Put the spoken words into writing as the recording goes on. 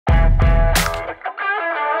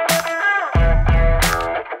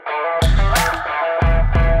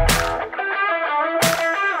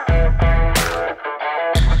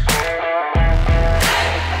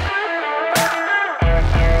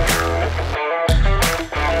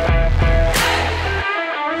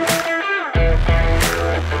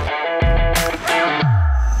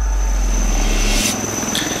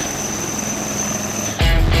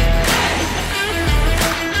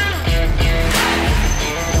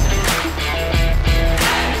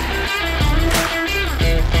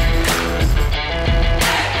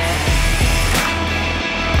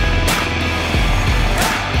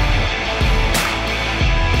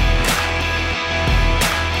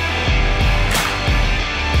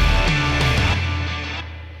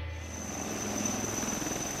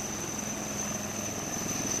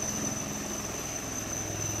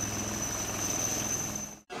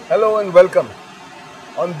and welcome.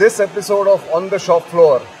 On this episode of On the Shop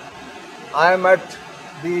Floor, I am at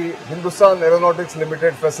the Hindustan Aeronautics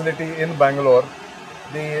Limited facility in Bangalore,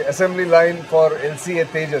 the assembly line for LCA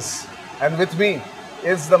Tejas. And with me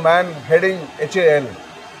is the man heading HAL,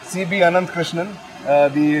 CB Ananthakrishnan,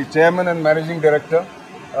 the Chairman and Managing Director,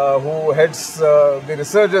 who heads the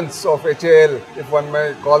resurgence of HAL, if one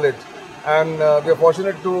may call it. And we are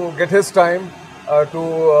fortunate to get his time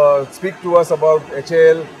to speak to us about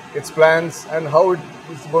HAL, its plans, and how it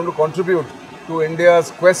is going to contribute to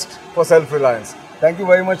India's quest for self-reliance. Thank you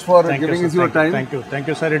very much for giving us your time. Thank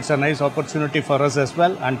you, sir. It's a nice opportunity for us as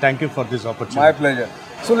well, and thank you for this opportunity. My pleasure.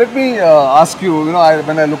 So let me ask you,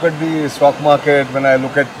 when I look at the stock market, when I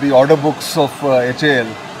look at the order books of HAL,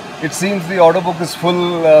 it seems the order book is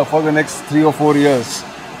full for the next 3 or 4 years.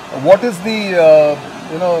 What is the,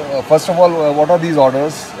 first of all, what are these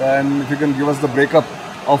orders? And if you can give us the breakup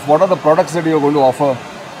of what are the products that you are going to offer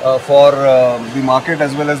for the market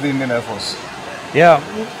as well as the Indian Air Force. Yeah,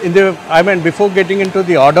 before getting into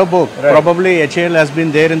the order book, probably HAL has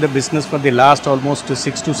been there in the business for the last almost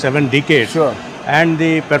 6 to 7 decades. Sure. And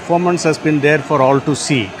the performance has been there for all to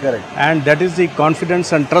see. Correct. And that is the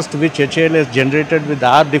confidence and trust which HAL has generated with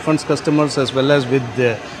our defense customers as well as with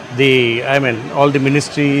all the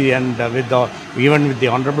ministry and even with the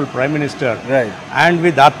Honorable Prime Minister. Right. And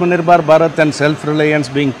with Atmanirbhar Bharat and self-reliance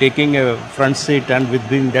taking a front seat, and with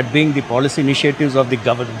being the policy initiatives of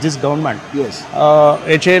this government. Yes.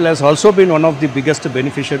 HAL has also been one of the biggest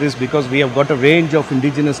beneficiaries because we have got a range of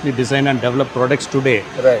indigenously designed and developed products today.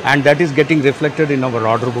 Right. And that is getting reflected in our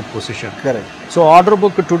order book position. Correct. So order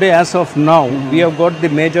book today, as of now, we have got the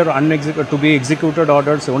major to be executed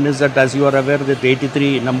orders. One is that, as you are aware, that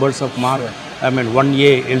 83 numbers of Mark,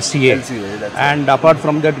 1A LCA. And apart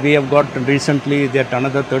from that, we have got recently that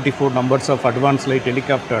another 34 numbers of advanced light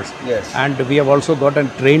helicopters. Yes. And we have also got a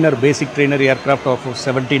basic trainer aircraft of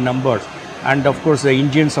 70 numbers. And of course the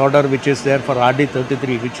engines order which is there for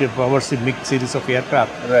RD-33, which powers the mixed series of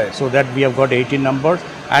aircraft. Right. So that we have got 18 numbers.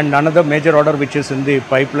 And another major order which is in the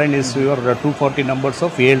pipeline is your 240 numbers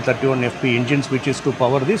of AL-31FP engines, which is to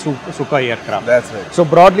power the Sukhoi aircraft. That's right. So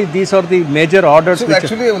broadly these are the major orders. So it's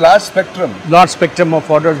actually a large spectrum. Large spectrum of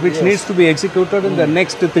orders which needs to be executed in the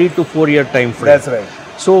next 3 to 4 year time frame. That's right.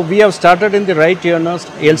 So we have started in the right earnest.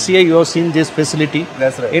 LCA, you have seen this facility.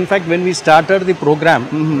 That's right. In fact, when we started the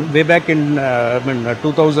program, way back in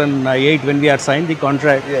 2008, when we had signed the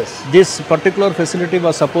contract, this particular facility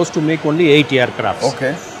was supposed to make only 8 aircrafts.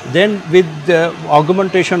 Okay. Then with the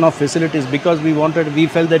augmentation of facilities, because we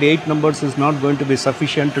felt that 8 numbers is not going to be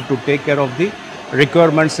sufficient to take care of the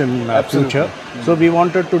requirements in future. So we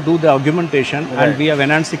wanted to do the augmentation, and we have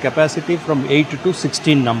enhanced the capacity from 8 to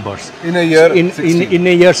 16 numbers. In a year? In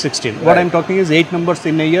a year 16. Right. What I am talking is 8 numbers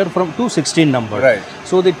in a year to 16 numbers. Right.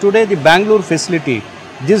 So today the Bangalore facility,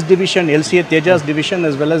 this division, LCA Tejas division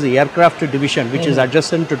as well as the aircraft division, which is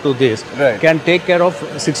adjacent to this, can take care of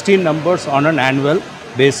 16 numbers on an annual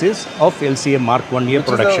basis of LCA Mark I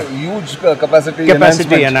production. Is a huge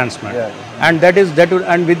capacity enhancement. Yeah. And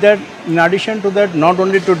and with that, in addition to that, not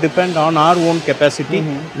only to depend on our own capacity,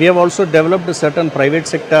 we have also developed certain private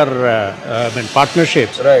sector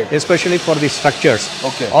partnerships, especially for the structures.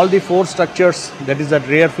 Okay. All the 4 structures, that is that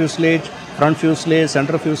rear fuselage, front fuselage,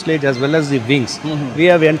 center fuselage, as well as the wings. We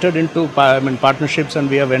have entered into partnerships, and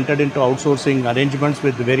we have entered into outsourcing arrangements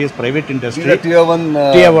with various private industry. Tier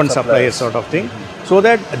 1 suppliers sort of thing. So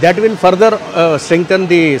that will further strengthen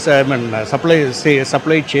the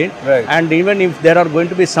supply chain. Right. And even if there are going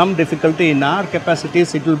to be some difficulty in our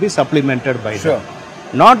capacities, it will be supplemented by them.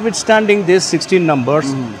 Notwithstanding these 16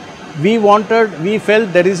 numbers, we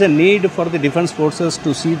felt there is a need for the defense forces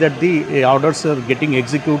to see that the orders are getting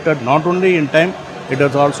executed not only in time, it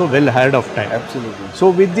is also well ahead of time. Absolutely.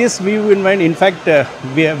 So with this, in fact,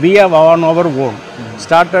 we have on our own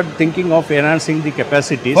started thinking of enhancing the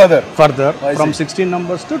capacities further from 16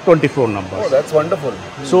 numbers to 24 numbers. Oh, that's wonderful.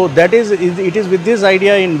 So it is with this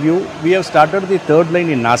idea in view, we have started the 3rd line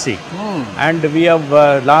in Nashik. And we have,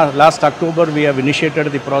 last October, we have initiated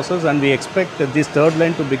the process, and we expect this 3rd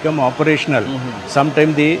line to become operational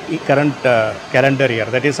sometime the current calendar year.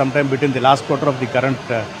 That is sometime between the last quarter of the current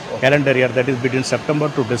calendar year, that is between September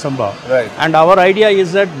to December. Right. And our idea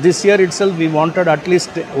is that this year itself we wanted at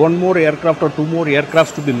least 1 more aircraft or 2 more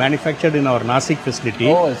aircrafts to be manufactured in our Nashik facility.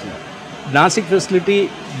 Oh, I see. Nashik facility,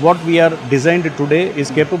 what we are designed today,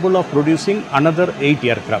 is capable of producing another 8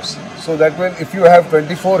 aircrafts. So that means if you have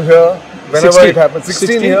 24 here, whenever 16, it happens,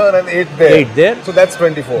 16 here and 8 there. 8 there. So that's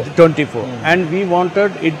 24. 24. And we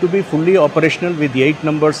wanted it to be fully operational with the 8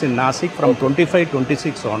 numbers in Nashik from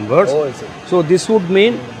 25-26 onwards. Oh, I see. So this would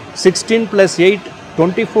mean 16 plus 8,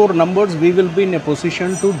 24 numbers we will be in a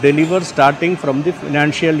position to deliver starting from the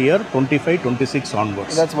financial year 25-26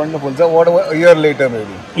 onwards. That's wonderful. So what about a year later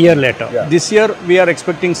maybe? Year later. Yeah. This year we are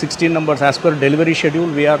expecting 16 numbers as per delivery schedule.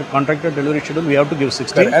 We are contracted delivery schedule. We have to give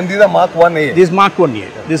 16. Correct. And these are Mark 1A. This is Mark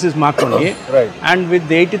 1A. This is Mark 1A. Right. And with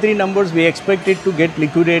the 83 numbers, we expect it to get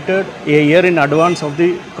liquidated a year in advance of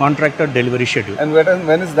the contracted delivery schedule. And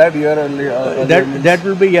when is that year earlier? That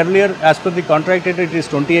will be earlier as per the contract. It is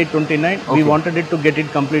 28-29. Okay. We wanted it to get it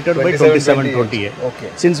completed by 27-28. Okay.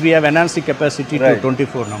 Since we have enhanced the capacity to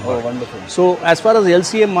 24 numbers. Oh, wonderful. So as far as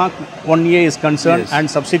LCA Mark 1A is concerned, Yes. and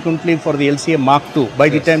subsequently for the LCA Mark II, by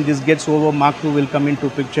the time this gets over, Mark II will come into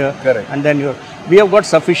picture. Correct. And then we have got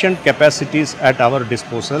sufficient capacities at our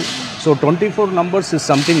disposal. So 24 numbers is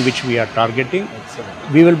something which we are targeting.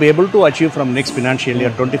 Excellent. We will be able to achieve from next financial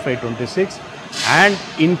year 25-26. And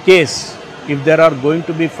in case if there are going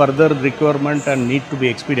to be further requirement and need to be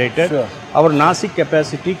expedited, Sure. our Nasik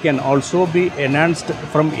capacity can also be enhanced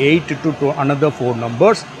from 8 to another 4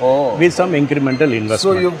 numbers with some incremental investment.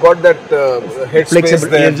 So you've got that headspace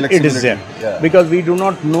there, flexibility. It is there. Yeah. Because we do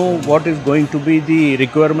not know what is going to be the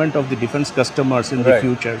requirement of the defense customers in the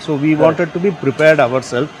future. So we wanted to be prepared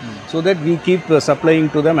ourselves so that we keep supplying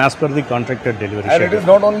to them as per the contracted delivery And schedule. it is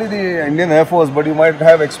not only the Indian Air Force, but you might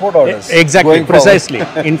have export orders. Exactly, precisely.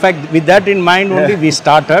 In fact, with that in mind only we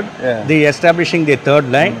started the establishing the third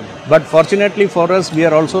line. But fortunately for us, we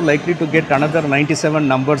are also likely to get another 97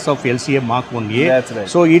 numbers of LCA Mark 1A. That's right.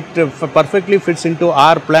 So it perfectly fits into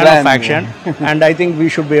our plan of action. And I think we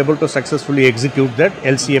should be able to successfully execute that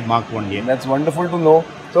LCA Mark 1A. That's wonderful to know.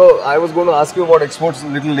 So I was going to ask you about exports a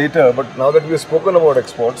little later, but now that we have spoken about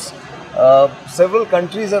exports, several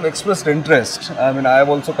countries have expressed interest. I mean, I have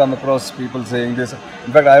also come across people saying this.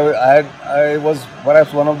 In fact, I was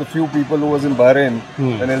perhaps one of the few people who was in Bahrain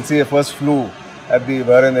when LCA first flew at the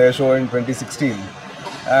Bahrain Air Show in 2016.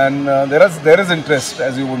 And there is interest,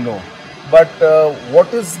 as you would know. But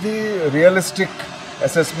what is the realistic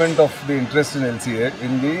assessment of the interest in LCA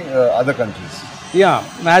in the other countries? Yeah,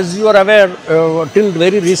 as you are aware, till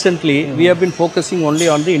very recently, we have been focusing only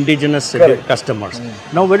on the indigenous customers.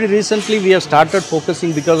 Now, very recently, we have started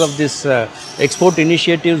focusing because of this export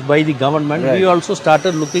initiatives by the government. We also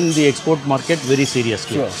started looking the export market very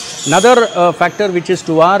seriously. Another factor which is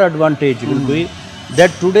to our advantage will be that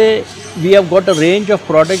today we have got a range of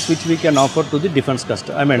products which we can offer to the defense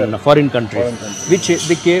foreign countries. Which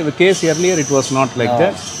the case earlier it was not like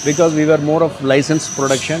that, because we were more of licensed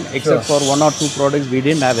production, except for 1 or 2 products we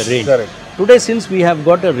didn't have a range. Today, since we have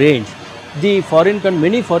got a range, the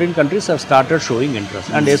many foreign countries have started showing interest,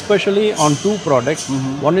 and especially on 2 products.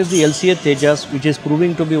 One is the LCA Tejas, which is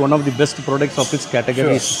proving to be one of the best products of its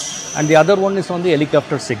categories, and the other one is on the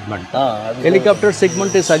helicopter segment. Helicopter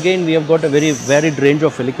segment is again, we have got a very varied range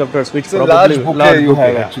of helicopters, which probably large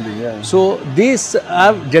bouquet actually. So these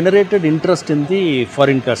have generated interest in the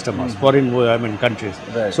foreign customers, foreign countries.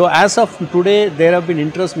 So as of today, there have been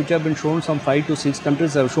interest which have been shown. Some 5 to 6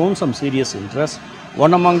 countries have shown some serious interest.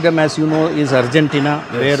 One among them, as you know, is Argentina,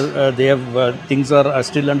 where they have things are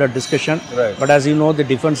still under discussion. But as you know, the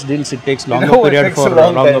defense deals, it takes longer period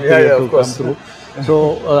to come through.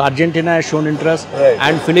 So Argentina has shown interest,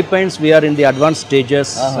 and Philippines, we are in the advanced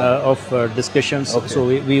stages of discussions. So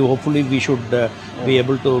we hopefully we should be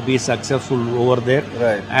able to be successful over there.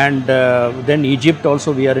 And then Egypt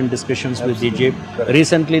also, we are in discussions with Egypt.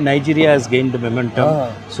 Recently, Nigeria has gained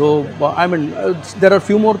momentum. So I mean, there are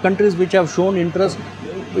few more countries which have shown interest.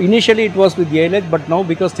 Initially it was with the ILEC, but now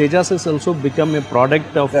because Tejas has also become a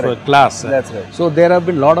product of class. So there have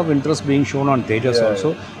been a lot of interest being shown on Tejas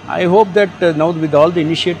also. I hope that now with all the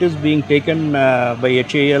initiatives being taken by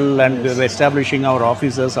HAL and establishing our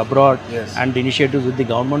offices abroad and the initiatives that the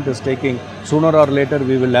government is taking, sooner or later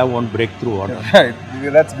we will have one breakthrough on it. Right,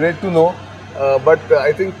 that's great to know. But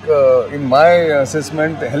I think in my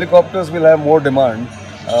assessment, helicopters will have more demand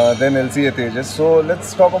than LCA Tejas. So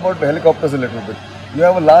let's talk about the helicopters a little bit. You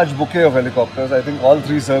have a large bouquet of helicopters. I think all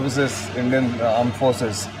 3 services, Indian Armed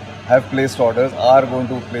Forces, have placed orders, are going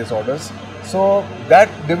to place orders. So that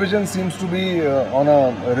division seems to be on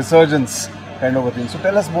a resurgence kind of a thing. So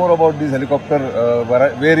tell us more about these helicopter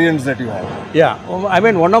variants that you have. Yeah, I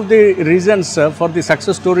mean, one of the reasons for the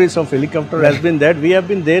success stories of helicopter has been that we have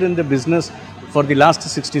been there in the business for the last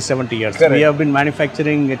 60-70 years. We have been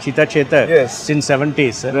manufacturing Cheetah Chetak since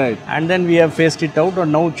 70s. And then we have phased it out,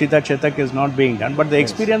 and now Cheetah Chetak is not being done. But the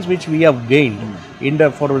experience which we have gained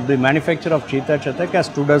for the manufacture of Cheetah Chatak has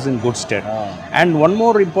stood us in good stead. And one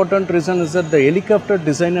more important reason is that the helicopter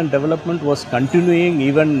design and development was continuing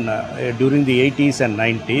even during the 80s and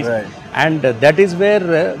 90s. Right. And that is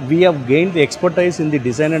where we have gained the expertise in the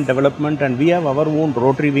design and development, and we have our own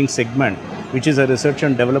rotary wing segment, which is a research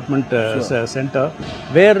and development center,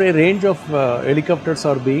 where a range of helicopters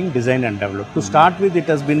are being designed and developed. To start with, it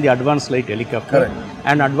has been the advanced light helicopter. Correct.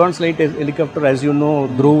 And advanced light helicopter, as you know,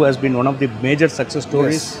 Dhruv has been one of the major success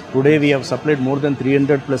stories. Yes. Today, we have supplied more than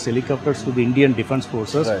 300 plus helicopters to the Indian Defence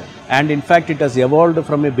Forces. Right. And in fact, it has evolved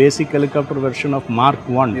from a basic helicopter version of Mark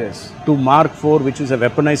I to Mark IV, which is a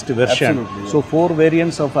weaponized version. Absolutely, so 4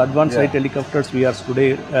 variants of advanced light helicopters we are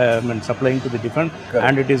today supplying to the defense,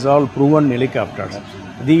 and it is all proven helicopters.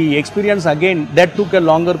 The experience again, that took a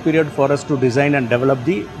longer period for us to design and develop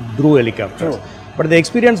the Dhruv helicopters. True. But the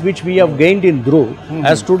experience which we have gained in Dhruv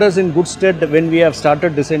has stood us in good stead when we have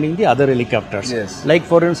started designing the other helicopters. Yes. Like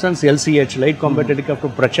for instance LCH, Light Combat Helicopter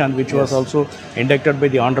Prachand, which was also inducted by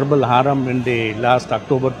the Honorable Haram in the last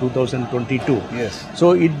October 2022. Yes.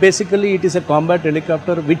 So it is a combat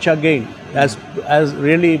helicopter which again has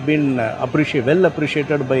really been well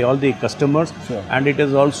appreciated by all the customers. Sure. And it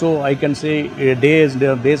is also, I can say, days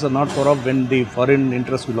are not far off when the foreign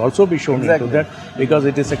interest will also be shown into that, because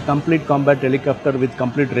it is a complete combat helicopter with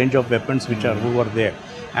complete range of weapons which are over there.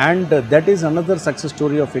 And that is another success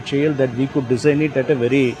story of HAL, that we could design it at a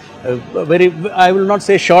very, I will not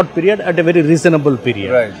say short period, at a very reasonable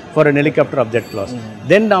period for an helicopter of that class.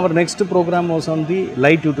 Then our next program was on the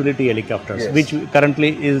light utility helicopters, which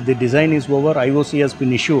currently is, the design is over, IOC has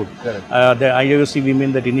been issued. The IOC, we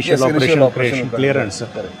mean that initial operation clearance,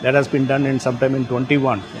 that has been done in sometime in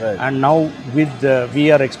 21. And now with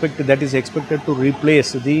that is expected to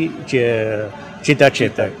replace the Cheetah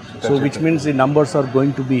Chatak. So which means the numbers are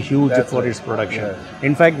going to be huge for its production.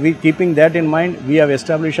 In fact, keeping that in mind, we have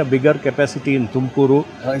established a bigger capacity in Tumkuru,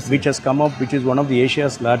 which has come up, which is one of the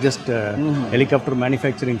Asia's largest helicopter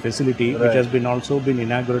manufacturing facility, which has also been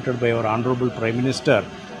inaugurated by our Honorable Prime Minister.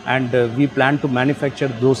 And we plan to manufacture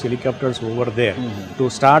those helicopters over there. To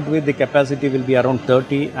start with, the capacity will be around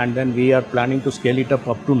 30, and then we are planning to scale it up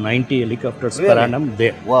to 90 helicopters per annum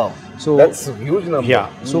there. Wow. So that's a huge number. Yeah.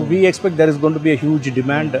 So we expect there is going to be a huge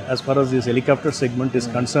demand as far as this helicopter segment is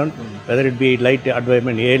concerned, whether it be light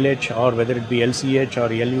ALH or whether it be LCH or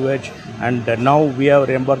LUH. And now we are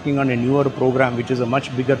embarking on a newer program, which is a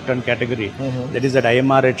much bigger ton category. That is that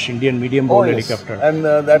IMRH, Indian medium bow helicopter. And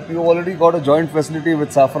that you already got a joint facility with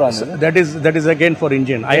Safran. So that is again for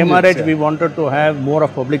engine. IMRH, we wanted to have more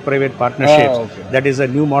of public-private partnerships. That is a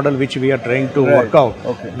new model which we are trying to work out.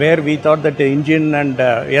 Where we thought that the engine and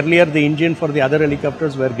earlier the engine for the other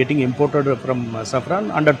helicopters were getting imported from Safran.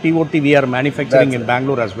 Under TOT we are manufacturing in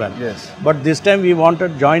Bangalore as well. But this time we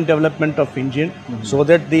wanted joint development of engine so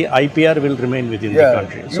that the IPR will remain within the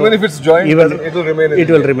country. So even if it's joint, it will remain in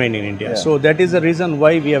India. It will remain in India. So that is the reason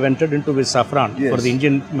why we have entered into with Safran for the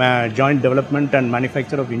engine joint development and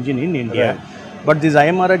manufacture of engine in India. But this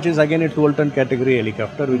IMRH is again a 12-ton category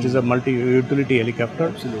helicopter, which is a multi-utility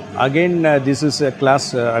helicopter. Again, this is a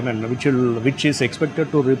class, which is expected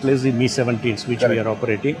to replace the Mi-17s, which we are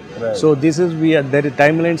operating. So this is, the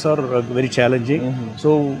timelines are very challenging.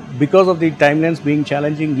 So because of the timelines being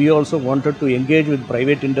challenging, we also wanted to engage with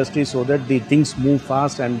private industry so that the things move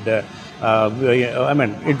fast and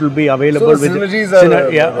it will be available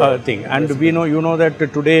with thing. And we know, you know that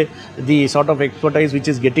today the sort of expertise which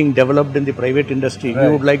is getting developed in the private industry, we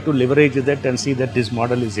would like to leverage that and see that this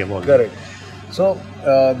model is evolving. Correct. So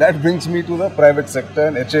that brings me to the private sector,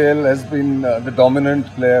 and HAL has been the dominant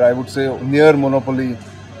player, I would say near monopoly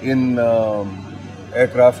in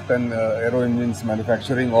aircraft and aero engines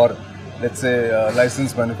manufacturing, or let's say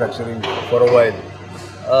license manufacturing for a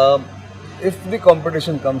while. If the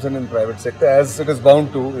competition comes in private sector, as it is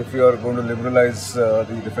bound to, if you are going to liberalize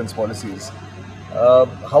the defense policies,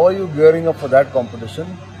 how are you gearing up for that competition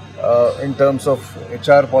in terms of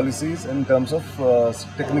HR policies, in terms of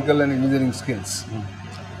technical and engineering skills?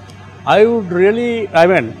 I would really,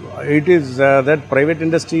 it is that private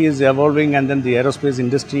industry is evolving, and then the aerospace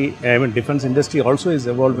industry, defense industry also is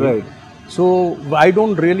evolving. So I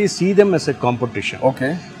don't really see them as a competition.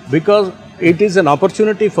 Because it is an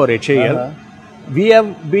opportunity for HAL. We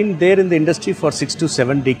have been there in the industry for 6 to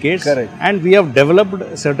 7 decades. And we have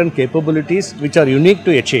developed certain capabilities which are unique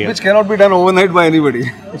to HAL. Which cannot be done overnight by anybody.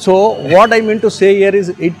 So what I mean to say here is,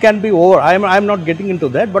 it can be over. I am not getting into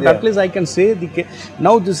that, but at least I can say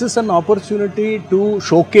now this is an opportunity to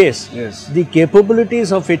showcase the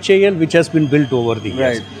capabilities of HAL which has been built over the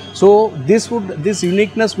years. So this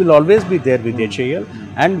uniqueness will always be there with HAL,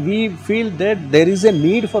 and we feel that there is a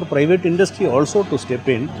need for private industry also to step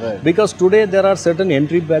in, because today there are certain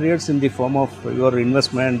entry barriers in the form of your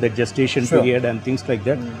investment, the gestation period and things like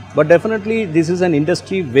that. But definitely this is an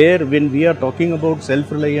industry where when we are talking about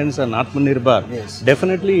self-reliance and Atmanirbhar,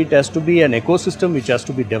 definitely it has to be an ecosystem which has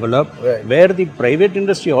to be developed, where the private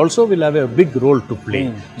industry also will have a big role to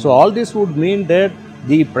play. So all this would mean that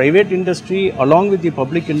the private industry along with the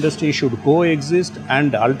public industry should coexist,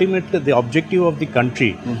 and ultimately the objective of the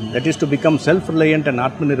country, that is to become self-reliant and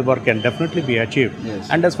Atmanirbhar, can definitely be achieved.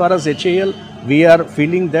 And as far as HAL, we are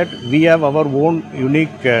feeling that we have our own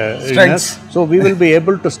unique strengths. So we will be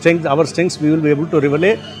able to strengthen our strengths, we will be able to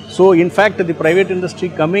reveal. So in fact, the private industry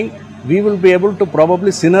coming, we will be able to probably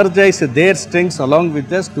synergize their strengths along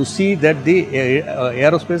with us to see that the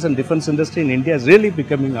aerospace and defense industry in India is really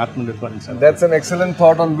becoming Atmanirbhar. That's an excellent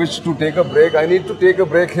thought on which to take a break. I need to take a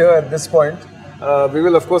break here at this point. We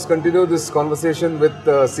will of course continue this conversation with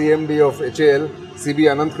CMD of HAL, CB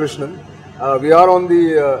Ananthakrishnan. We are on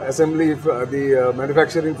the assembly, the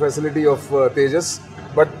manufacturing facility of Tejas,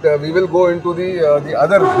 but we will go into the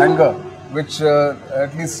other hangar, which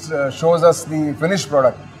at least shows us the finished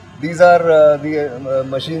product. These are the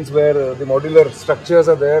machines where the modular structures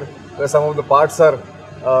are there, where some of the parts are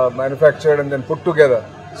manufactured and then put together.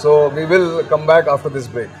 So we will come back after this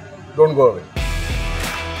break. Don't go away.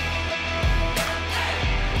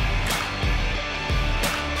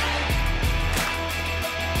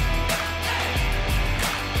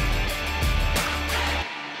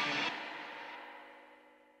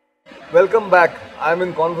 Welcome back. I'm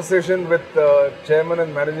in conversation with Chairman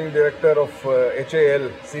and Managing Director of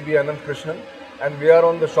HAL, CB Ananthakrishnan, and we are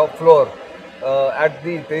on the shop floor at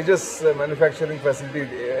the Tejas manufacturing facility,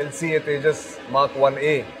 the LCA Tejas Mark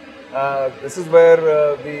I A. This is where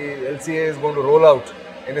the LCA is going to roll out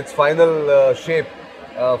in its final shape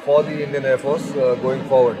for the Indian Air Force going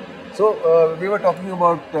forward. So we were talking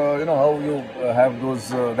about how you have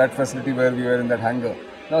that facility where we were in that hangar.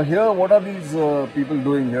 Now here, what are these people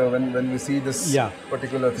doing here when we see this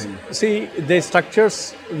particular thing? See, the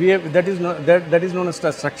structures we have, that is known as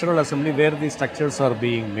the structural assembly, where the structures are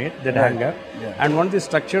being made, that hangar, and once the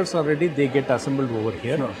structures are ready, they get assembled over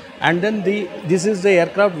here. And then this is the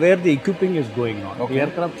aircraft where the equipping is going on. The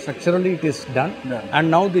aircraft structurally it is done, and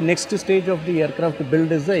now the next stage of the aircraft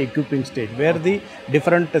build is the equipping stage, where the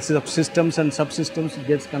different systems and subsystems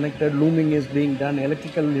gets connected, looming is being done,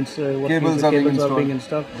 electrical cables are being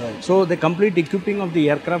installed. So the complete equipping of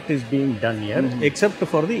the aircraft is being done here, except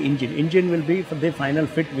for the engine. Engine will be for the final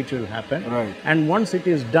fit which will happen. And once it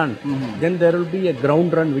is done, then there will be a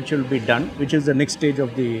ground run which will be done, which is the next stage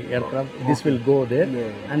of the aircraft. This will go there,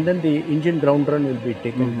 and then the engine ground run will be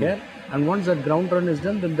taken care. And once that ground run is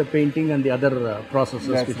done, then the painting and the other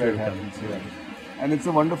processes which will come. And it's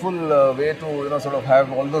a wonderful way to sort of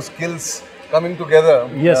have all those skills coming together.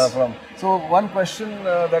 So one question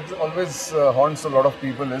that always haunts a lot of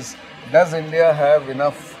people is, does India have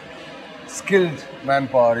enough skilled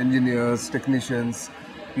manpower, engineers, technicians,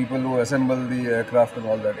 people who assemble the aircraft and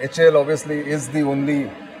all that? HAL obviously is the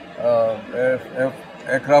only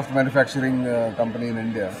aircraft manufacturing company in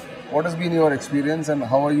India. What has been your experience, and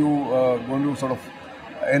how are you going to sort of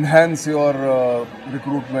enhance your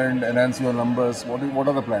recruitment, enhance your numbers? What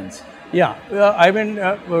are the plans? I mean,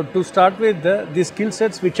 to start with, the skill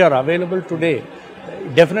sets which are available today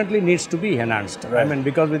definitely needs to be enhanced. I mean,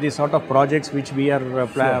 because with the sort of projects which we are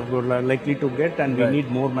likely to get, and we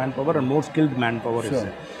need more manpower and more skilled manpower.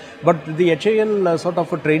 But the HAL sort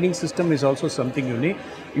of a training system is also something unique.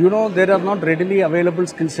 There are not readily available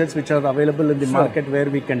skill sets which are available in the market where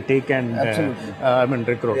we can take and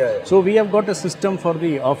recruit. So we have got a system for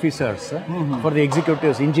the officers, for the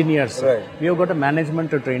executives, engineers. We have got a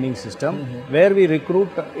management training system where we recruit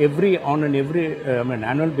on an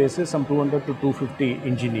annual basis some 200 to 250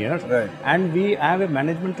 engineers, and we have a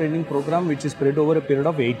management training program which is spread over a period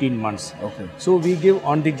of 18 months. So we give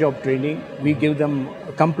on-the-job training, we give them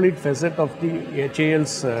complete facet of the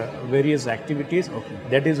HAL's various activities.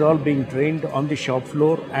 That is all being trained on the shop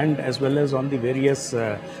floor and as well as on the various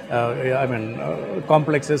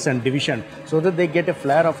complexes and division, so that they get a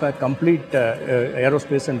flair of a complete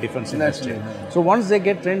aerospace and defense industry. So once they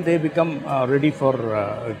get trained, they become ready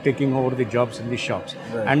for taking over the jobs in the shops.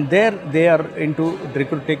 And there they are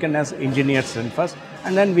taken as engineers and first.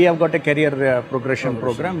 and then we have got a career progression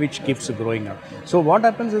program which keeps growing up. So what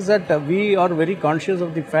happens is that we are very conscious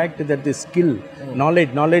of the fact that the skill,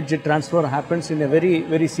 knowledge transfer happens in a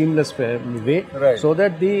very seamless way, so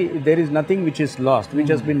that there is nothing which is lost, which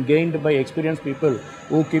has been gained by experienced people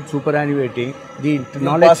who keep superannuating. The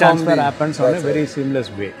knowledge transfer happens on a very seamless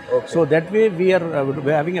way. So that way we are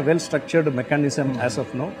having a well-structured mechanism as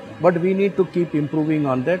of now, but we need to keep improving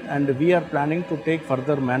on that, and we are planning to take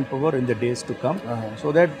further manpower in the days to come,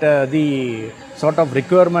 so that the sort of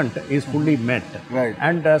requirement is fully met.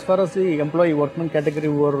 And as far as the employee workman category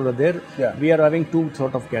over there, we are having two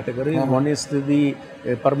sort of categories. One is the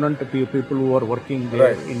permanent people who are working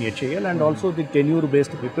there in HAL, and also the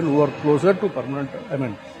tenure-based people who are closer to permanent,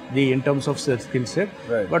 in terms of skill set.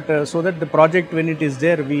 But so that the project, when it is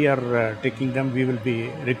there, we are taking them, we will be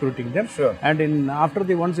recruiting them. And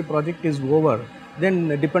once the project is over,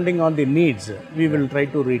 then depending on the needs, we will try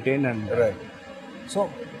to retain and... So,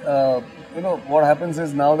 what happens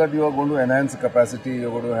is, now that you are going to enhance capacity, you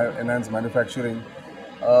are going to enhance manufacturing.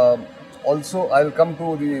 Also, I'll come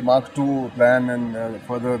to the Mark II plan and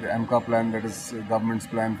further the AMCA plan, that is government's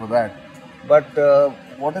plan for that. But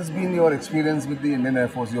what has been your experience with the Indian Air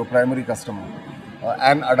Force, your primary customer,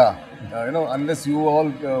 and ADA? Unless you all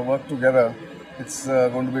work together, it's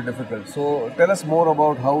going to be difficult. So tell us more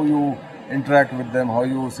about how you interact with them, how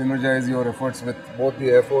you synergize your efforts with both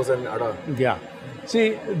the Air Force and ADA. Yeah.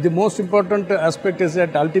 See, the most important aspect is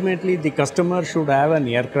that ultimately the customer should have an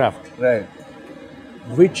aircraft,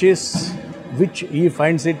 which he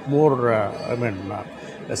finds it more,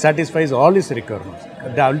 satisfies all his requirements.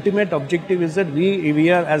 The ultimate objective is that we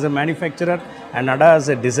are, as a manufacturer and ADA as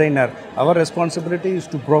a designer, our responsibility is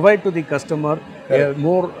to provide to the customer a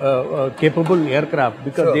more capable aircraft,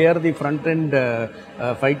 because they are the front end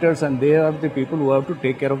fighters, and they are the people who have to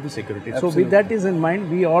take care of the security. So with that is in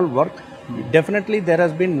mind, we all work. Definitely there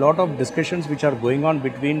has been lot of discussions which are going on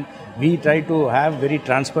between, we try to have very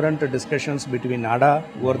transparent discussions between ADA,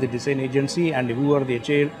 who are the design agency, and who are the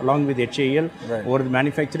HAL, along with HAL, who are the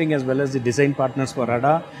manufacturing as well as the design partners for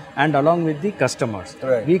ADA, and along with the customers.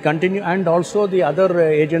 We continue, and also the other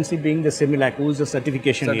agency being the CEMILAC, who is the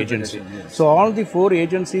certification agency. So all the four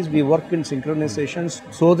agencies, we work in synchronizations,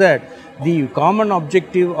 so that the common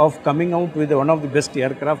objective of coming out with one of the best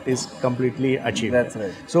aircraft is completely achieved.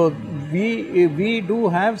 So we do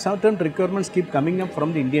have certain requirements keep coming up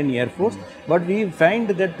from the Indian Air Force, but we find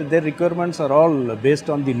that their requirements are all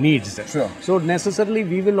based on the needs. So necessarily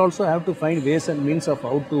we will also have to find ways and means of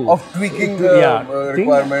how to... Of tweaking the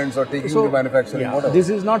requirements or taking the manufacturing. This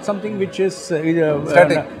is not something which is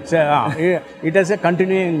static. It has a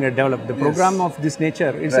continuing development. The program of this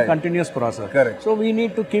nature is a continuous process. So we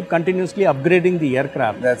need to keep continuously upgrading the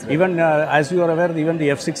aircraft. Even as you are aware, even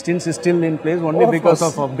the F-16s is still in place only because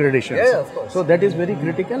of upgradation. So that is very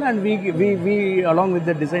critical, and we along with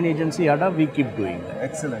the design agency ADA, we keep doing that.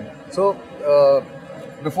 Excellent. So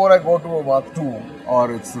before I go to Mark II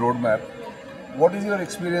or its roadmap, what is your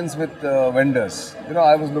experience with vendors?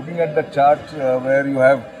 I was looking at the chart where you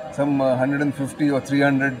have some 150 or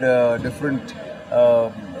 300 different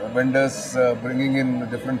vendors bringing in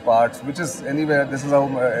different parts, which is anywhere, this is how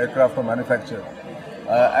aircraft are manufactured.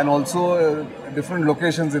 And also different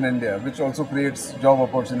locations in India, which also creates job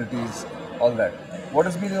opportunities, all that. What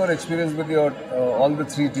has been your experience with your all the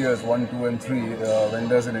three tiers, 1, 2 and 3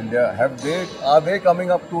 vendors in India? Are they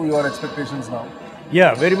coming up to your expectations now?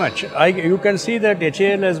 Yeah, very much. You can see that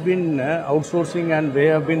HAL has been outsourcing, and we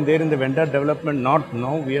have been there in the vendor development, not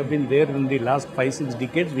now. We have been there in the last 5-6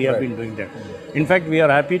 decades, we have been doing that. In fact, we are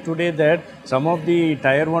happy today that some of the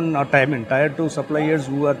tier 1 or tier 2 suppliers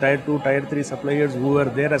who are tier 2, tier 3 suppliers who are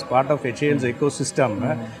there as part of HAL's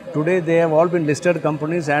ecosystem, today they have all been listed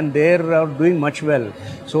companies, and they are doing much well.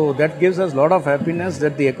 So that gives us a lot of happiness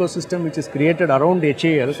that the ecosystem which is created around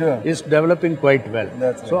HAL is developing quite well.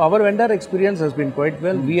 So our vendor experience has been quite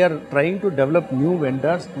well. We are trying to develop new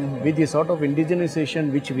vendors with the sort of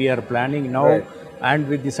indigenization which we are planning now, and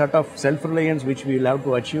with the sort of self-reliance which we will have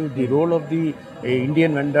to achieve. The role of the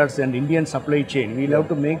Indian vendors and Indian supply chain, we will have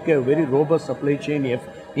to make a very robust supply chain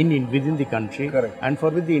within the country, and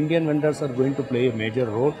for which the Indian vendors are going to play a major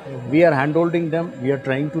role. We are handholding them. We are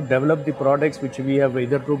trying to develop the products which we have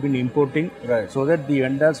either been importing, so that the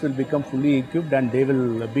vendors will become fully equipped, and they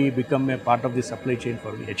will become a part of the supply chain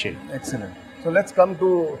for the HAL. Excellent. So let's come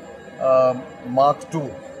to Mark II,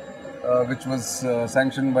 which was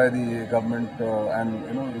sanctioned by the government,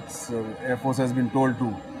 and its Air Force has been told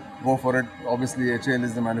to go for it. Obviously, HAL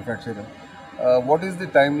is the manufacturer. what is the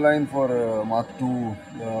timeline for Mark II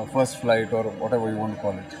first flight or whatever you want to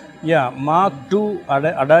call it? Yeah, Mark II,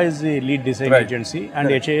 ADA is the lead design agency,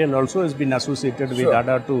 and HAL also has been associated with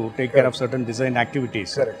ADA to take care of certain design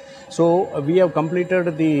activities. So we have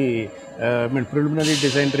completed the preliminary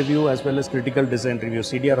design review as well as critical design review.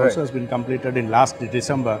 CDR also has been completed in last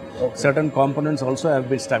December. Certain components also have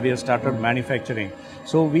been we have started manufacturing.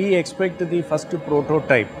 So we expect the first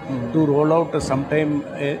prototype to roll out sometime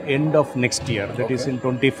end of next year, that is in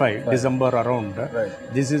 25, December around.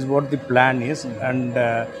 This is what the plan is, and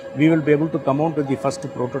we will be able to come out with the first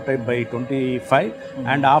prototype by 25,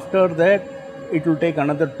 and after that it will take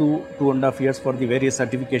another 2.5 years for the various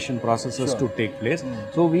certification processes to take place.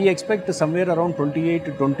 So we expect somewhere around 28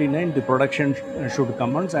 to 29 the production should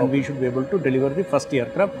commence, and we should be able to deliver the first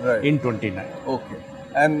aircraft in 29. Okay.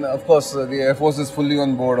 And of course the Air Force is fully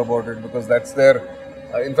on board about it, because that's their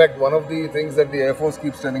in fact, one of the things that the Air Force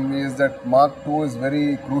keeps telling me is that Mark II is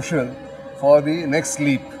very crucial for the next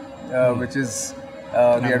leap, which is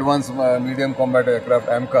the Advanced Medium Combat Aircraft,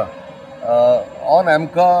 AMCA. On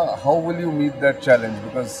AMCA, how will you meet that challenge?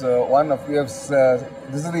 Because one of we have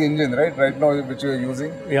this is the engine, right now which you are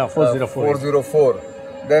using. Yeah, 404. 404.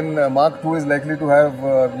 Then Mark II is likely to have,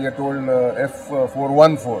 we are told,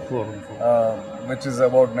 F414, which is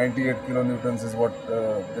about 98 kilonewtons is what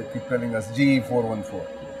they keep telling us, GE414.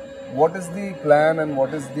 What is the plan and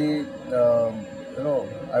what is the,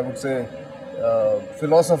 I would say,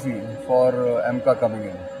 philosophy for AMCA coming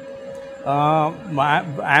in?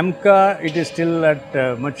 AMCA, it is still at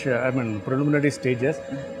preliminary stages.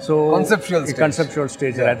 So conceptual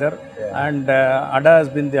stage rather. And ADA has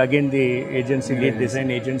been the agency, lead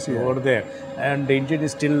design agency over there, and the engine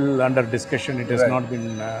is still under discussion. It has not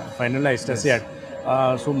been finalized as yet.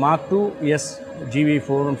 So Mark II, yes,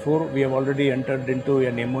 GV414, we have already entered into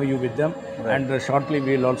an MOU with them, and shortly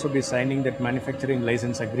we will also be signing that manufacturing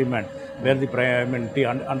license agreement, where the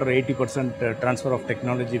under 80% transfer of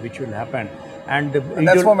technology which will happen. And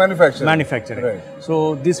that's for manufacturing. Right.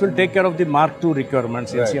 So this will take care of the Mark II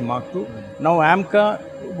requirements, LCA Mark II. Now AMCA,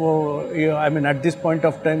 at this point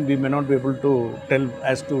of time, we may not be able to tell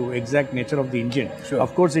as to exact nature of the engine.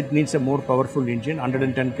 Of course, it needs a more powerful engine,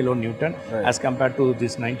 110 kilonewton, as compared to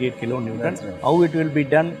this 98 kilonewton. How it will be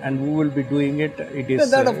done and who will be doing it, it is...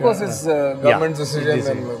 that of course is government's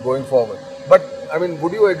decision and going forward. But I mean,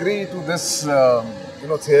 would you agree to this,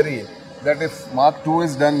 theory that if Mark II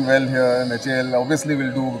is done well here, and HAL obviously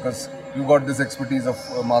will do, because you got this expertise of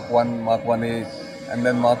Mark I, Mark 1A, and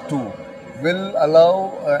then Mark II, will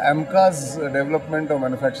allow AMCA's development or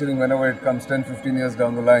manufacturing whenever it comes 10-15 years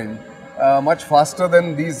down the line much faster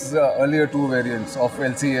than these earlier two variants of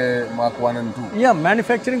LCA Mark I and II. Yeah,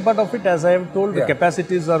 manufacturing part of it, as I have told, the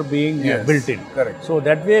capacities are being built in. Correct. So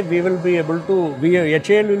that way we will be able to,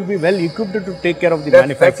 HAL will be well equipped to take care of the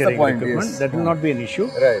manufacturing equipment. That will not be an issue.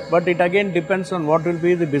 Right. But it again depends on what will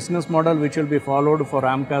be the business model which will be followed for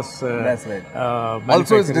AMCA's That's right.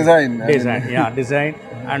 Also its design. Design.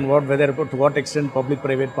 And to what extent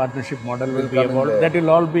public-private partnership model will be evolved. That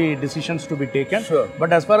will all be decisions to be taken.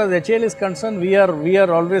 But as far as HAL is concerned, we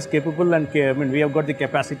are always capable, and we have got the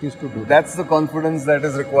capacities to do that. That's the confidence that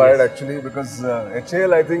is required actually, because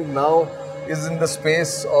HAL, I think, now is in the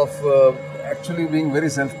space of actually being very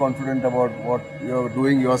self-confident about what you're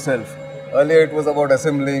doing yourself. Earlier it was about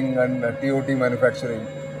assembling and TOT manufacturing.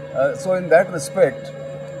 So in that respect,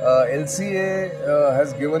 LCA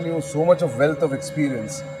has given you so much of wealth of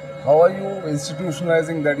experience. How are you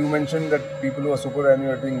institutionalizing that? You mentioned that people who are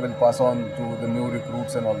superannuating will pass on to the new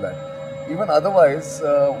recruits and all that. Even otherwise,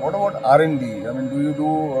 what about R&D? I mean, do you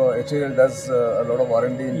do, HAL does a lot of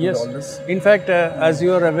R&D into all this? In fact, as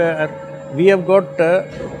you are aware, we have got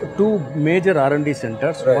two major R&D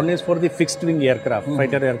centers. One is for the fixed wing aircraft,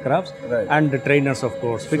 fighter aircrafts, and the trainers, of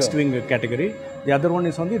course, fixed wing category. The other one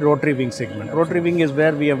is on the rotary wing segment. Rotary wing is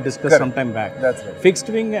where we have discussed some time back. That's right. Fixed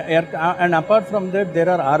wing aircraft, and apart from that, there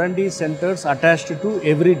are R&D centers attached to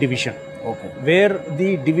every division. Where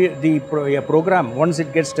the program, once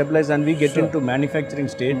it gets stabilized and we get into manufacturing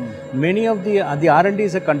stage, many of the R&D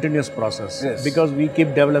is a continuous process, because we keep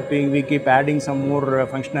developing, we keep adding some more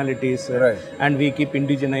functionalities, and we keep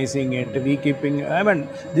indigenizing it.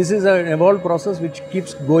 This is an evolved process which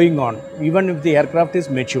keeps going on, even if the aircraft is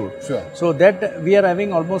mature. So that we are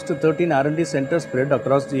having almost 13 R&D centers spread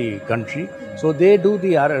across the country. So they do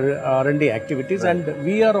the R&D activities, and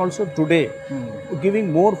we are also today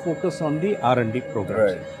giving more focus on the R&D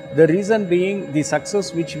programs. The reason being, the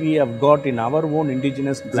success which we have got in our own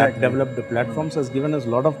indigenous developed platforms has given us a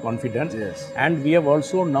lot of confidence, and we have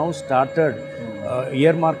also now started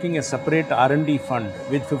earmarking a separate R&D fund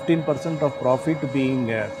with 15% of profit being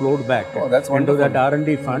flowed back into that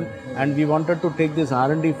R&D fund, and we wanted to take this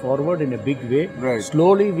R&D forward in a big way. Right.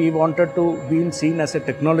 Slowly we wanted to be seen as a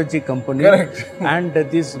technology company. Correct. And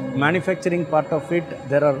this manufacturing part of it,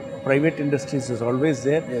 there are private industries is always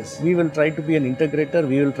there. Yes. We will try to be an integrator.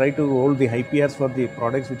 We will try to hold the IPRs for the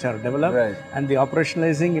products which are developed. Right. And the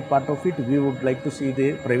operationalizing part of it, we would like to see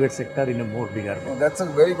the private sector in a more bigger way. That's a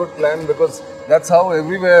very good plan, because that's how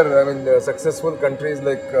everywhere, I mean, the successful countries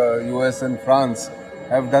like US and France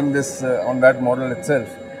have done this on that model itself.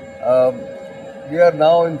 We are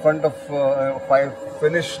now in front of a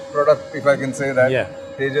finished product, if I can say that. Yeah.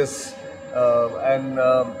 Tejas, and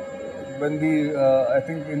when I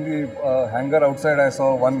think in the hangar outside, I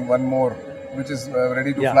saw one more, which is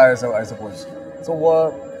ready to fly, I suppose. So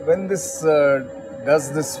when this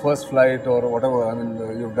does this first flight or whatever, I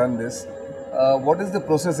mean, you've done this, what is the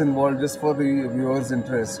process involved, just for the viewers'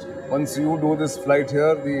 interest? Once you do this flight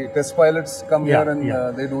here, the test pilots come here and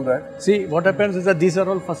they do that? See, what happens is that these are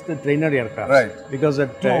all first trainer aircraft. Right. Because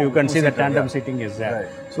you can see the tandem seating is there.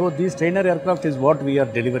 Right. So these trainer aircraft is what we are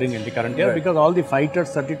delivering in the current year, because all the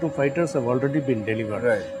fighters, 32 fighters have already been delivered.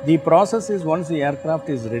 Right. The process is, once the aircraft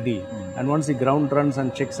is ready and once the ground runs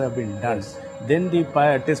and checks have been done, then the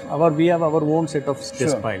we have our own set of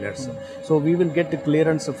test pilots. So we will get the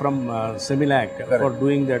clearance from Similac for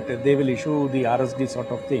doing that. They will issue the RSD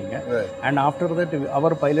sort of thing. Right. And after that,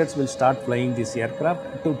 our pilots will start flying this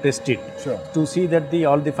aircraft to test it, Sure. to see that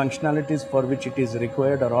all the functionalities for which it is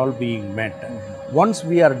required are all being met. Once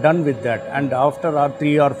we are done with that, and after our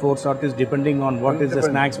 3 or 4 sorties, depending on what is the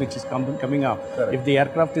snacks which is coming up, if the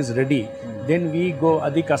aircraft is ready, then we go,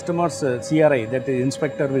 the customer's CRI, that the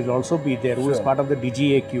inspector will also be there, who is part of the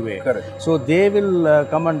DGA QA. Correct. So they will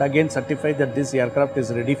come and again certify that this aircraft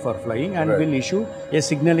is ready for flying, and will issue a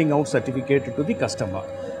signaling out certificate to the customer.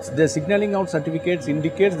 The signaling out certificates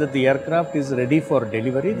indicates that the aircraft is ready for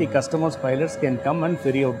delivery. The customer's pilots can come and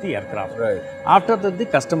ferry out the aircraft. Right. After that, the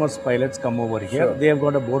customer's pilots come over here. They have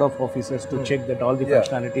got a board of officers to check that all the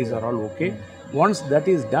functionalities are all okay. Once that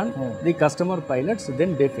is done, the customer pilots,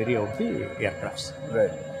 then they ferry out the aircrafts.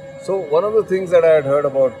 Right. So one of the things that I had heard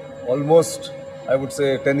about almost, I would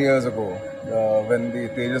say, 10 years ago, when the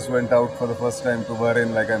Tejas went out for the first time to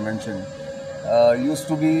Bahrain, like I mentioned, used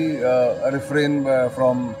to be a refrain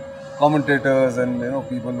from commentators and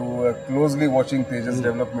people who were closely watching Tejas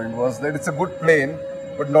development, was that it's a good plane,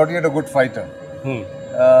 but not yet a good fighter.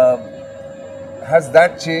 Has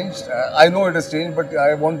that changed? I know it has changed, but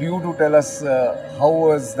I want you to tell us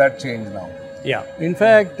how has that changed now? Yeah, in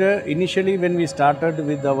fact, initially when we started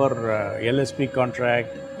with our LSP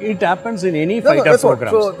contract, it happens in any fighter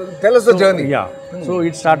programs. So tell us the journey. Yeah, so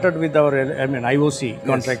it started with our IOC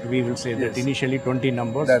contract. We will say that initially 20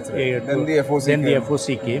 numbers. That's right. Then the FOC then came. the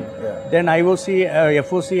FOC came. Yeah. Then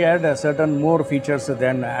FOC had certain more features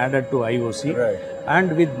than added to IOC. Right.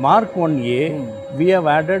 And with Mark 1A, we have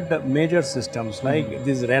added major systems like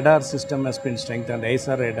this radar system has been strengthened,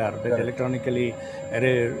 ASR radar, that electronically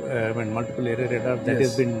multiple array radar that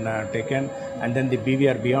has been taken, and then the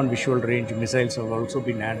BVR, beyond visual range missiles, have also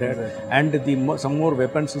been added, and some more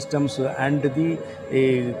weapon systems, and the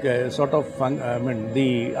sort of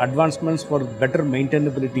the advancements for better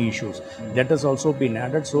maintainability issues that has also been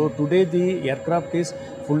added. So today the aircraft is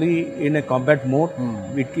fully in a combat mode.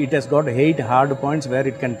 It has got 8 hard points where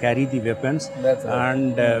it can carry the weapons,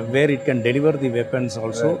 and where it can deliver the weapons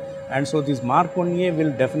also. And so this Mark 1A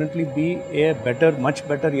will definitely be a much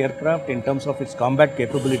better aircraft in terms of its combat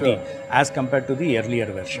capability as compared to the earlier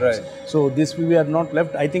versions. Right. So this we are not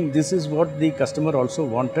left. I think this is what the customer also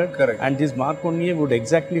wanted. Correct. And this Mark 1A would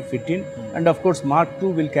exactly fit in. And of course Mark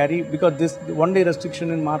II will carry, because this one day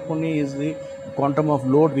restriction in Mark 1A is the quantum of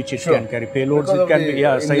load which it can carry. Payloads, because it can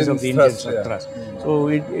be size of the engine thrust. So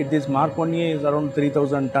this Mark 1A is around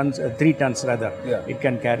 3,000 tons, 3 tons rather. It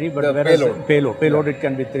can carry, but The whereas payload. it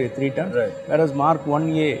can be 3 tons. Right. Whereas Mark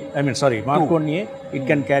 1A, Mark 1A, it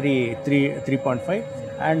can carry 3.5,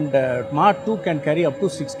 and Mark II can carry up to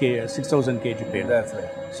 6,000 kg payload. That's right.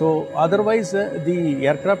 So otherwise, the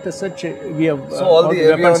aircraft as such, we have So all the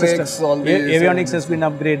weapon avionics, systems. all the Avionics has been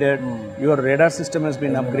upgraded. Your radar system has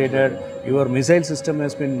been upgraded. Your missile system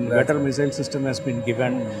has been better. Missile system has been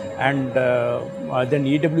given, and then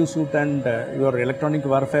EW suit and your electronic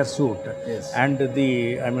warfare suit, and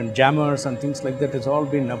the jammers and things like that has all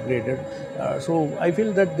been upgraded. So I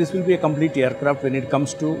feel that this will be a complete aircraft when it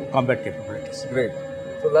comes to combat capabilities. Great.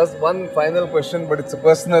 So last one final question, but it's a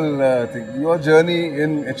personal thing. Your journey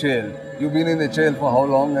in HAL. You've been in HAL for how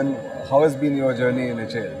long, and how has been your journey in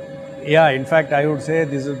HAL? Yeah, in fact, I would say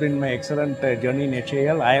this has been my excellent journey in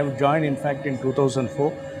HAL. I have joined, in fact, in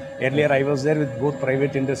 2004. Earlier, I was there with both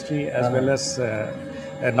private industry as well as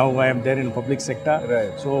now I am there in public sector.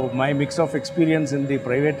 Right. So my mix of experience in the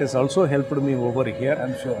private has also helped me over here.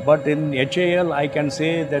 I'm sure. But in HAL, I can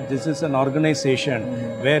say that this is an organization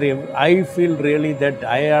where I feel really that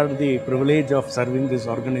I have the privilege of serving this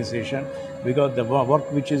organization, because the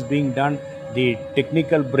work which is being done, the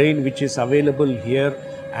technical brain which is available here,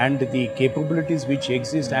 and the capabilities which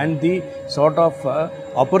exist, and the sort of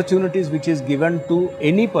opportunities which is given to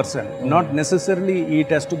any person. Not necessarily it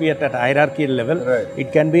has to be at a hierarchical level. Right.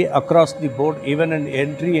 It can be across the board. Even an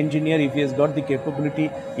entry engineer, if he has got the capability,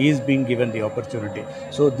 he is being given the opportunity.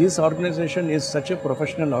 So this organization is such a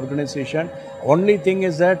professional organization. Only thing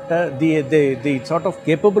is that the sort of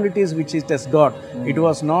capabilities which it has got, it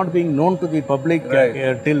was not being known to the public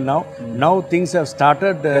till now. Now things have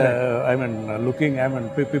started,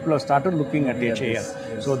 people have started looking at HAL. Yes.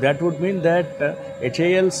 So that would mean that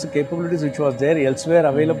HAL's capabilities which was there elsewhere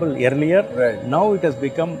available earlier, now it has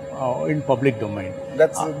become in public domain.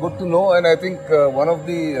 That's good to know, and I think one of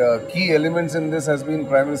the key elements in this has been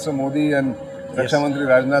Prime Minister Modi and Raksha Mantri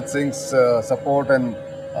Rajnath Singh's support and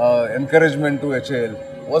encouragement to HAL.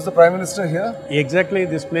 Was the Prime Minister here? Exactly,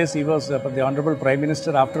 this place he was, the Honorable Prime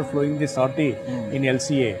Minister, after flowing the sortie in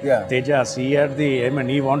LCA, Tejas, he had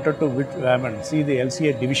he wanted to see the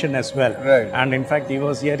LCA division as well. Right. And in fact, he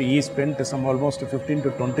was here, he spent some almost 15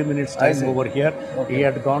 to 20 minutes time over here. Okay. He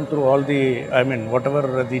had gone through all the,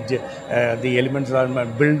 whatever the elements are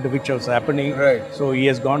build which was happening. Right. So he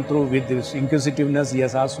has gone through with this inquisitiveness, he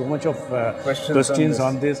has asked so much of questions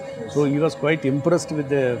on this. Yes. So he was quite impressed with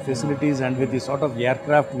the facilities and with the sort of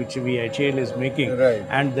aircraft which HAL is making,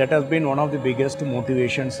 and that has been one of the biggest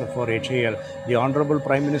motivations for HAL. The Honorable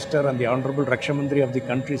Prime Minister and the Honorable Raksha Mantri of the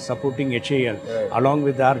country supporting HAL, along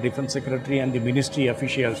with our Defence Secretary and the Ministry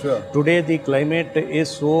officials. Sure. Today the climate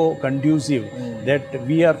is so conducive that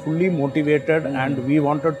we are fully motivated and we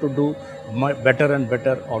wanted to do better and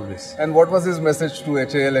better always. And what was his message to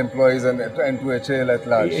HAL employees and to HAL at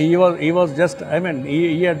large? He was just,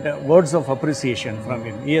 he had words of appreciation from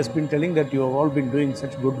him. He has been telling that you have all been doing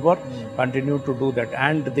such good work, continue to do that.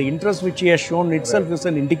 And the interest which he has shown itself is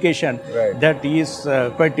an indication that he is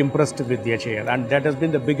quite impressed with the HAL, and that has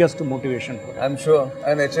been the biggest motivation for him. I'm sure.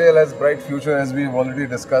 And HAL has bright future, as we've already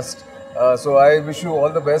discussed. So I wish you all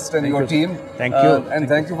the best and your team. Thank you. And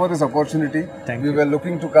thank you for this opportunity. We were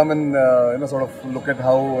looking to come and sort of look at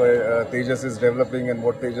how Tejas is developing and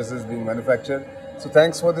what Tejas is being manufactured. So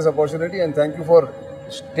thanks for this opportunity, and thank you for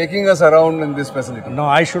taking us around in this facility. No,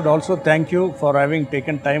 I should also thank you for having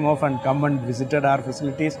taken time off and come and visited our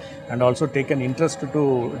facilities, and also taken interest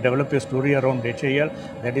to develop a story around HAL.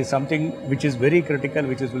 That is something which is very critical,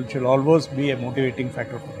 which will always be a motivating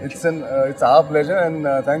factor for us. It's our pleasure,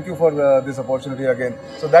 and thank you for this opportunity again.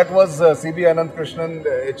 So that was CB Ananthakrishnan,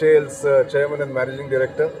 HAL's Chairman and Managing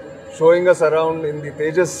Director, showing us around in the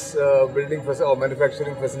Tejas building or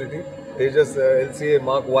manufacturing facility, Tejas LCA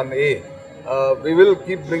Mark I-A. We will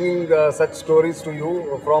keep bringing such stories to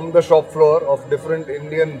you from the shop floor of different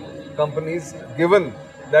Indian companies, given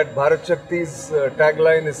that Bharat Shakti's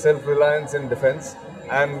tagline is self-reliance in defense,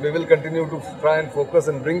 and we will continue to try and focus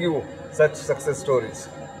and bring you such success stories.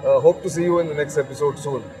 Hope to see you in the next episode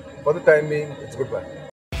soon. For the time being, it's goodbye.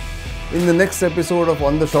 In the next episode of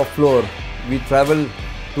On the Shop Floor, we travel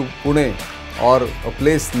to Pune, or a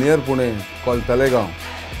place near Pune called Talegaon,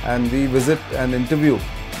 and we visit and interview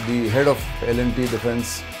the head of L&T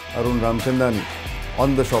Defence, Arun Ramchandani,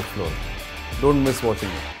 on the shop floor. Don't miss watching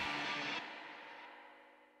it.